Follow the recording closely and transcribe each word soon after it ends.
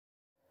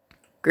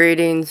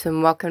Greetings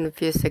and welcome to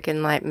Fusic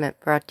Enlightenment,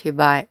 brought to you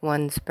by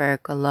One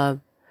Spherical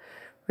Love.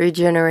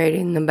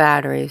 Regenerating the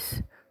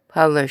Batteries,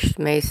 published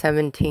May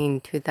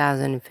 17,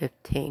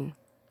 2015.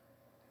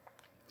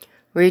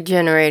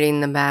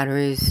 Regenerating the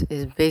batteries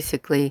is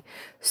basically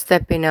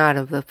stepping out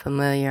of the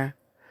familiar.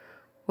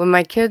 When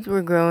my kids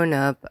were growing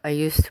up, I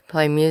used to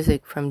play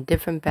music from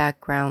different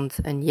backgrounds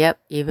and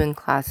even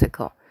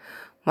classical.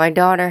 My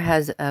daughter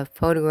has a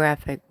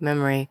photographic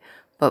memory,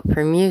 but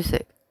for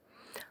music,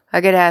 I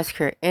could ask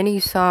her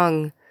any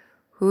song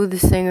who the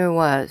singer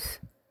was.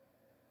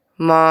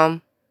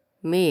 Mom,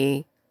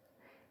 me,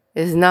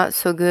 is not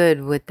so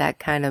good with that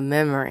kind of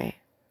memory.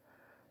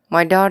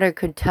 My daughter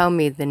could tell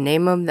me the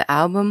name of the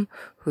album,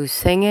 who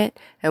sang it,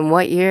 and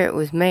what year it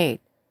was made.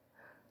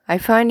 I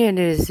find it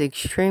is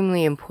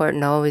extremely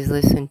important to always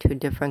listen to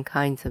different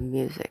kinds of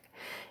music.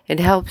 It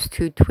helps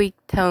to tweak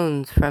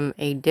tones from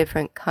a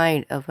different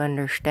kind of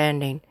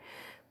understanding.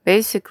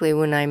 Basically,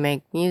 when I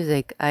make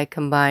music, I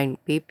combine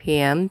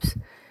BPMs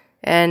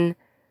and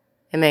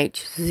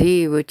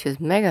MHz, which is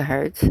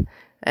megahertz,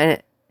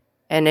 and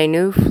a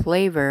new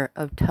flavor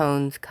of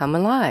tones come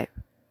alive.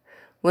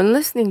 When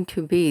listening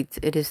to beats,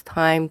 it is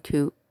time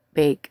to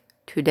bake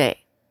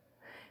today.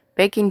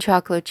 Baking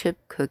chocolate chip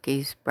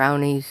cookies,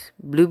 brownies,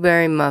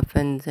 blueberry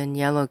muffins, and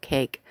yellow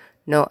cake,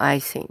 no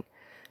icing.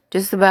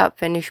 Just about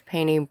finished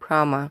painting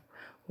Prama,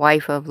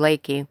 wife of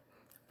Lakey,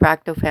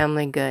 Fractal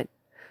Family Good.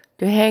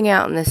 To hang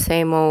out in the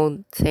same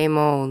old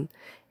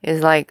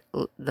is like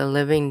the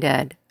living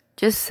dead.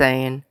 Just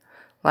saying.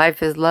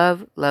 Life is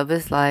love, love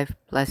is life.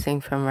 Blessing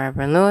from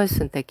Reverend Lewis,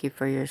 and thank you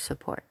for your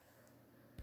support.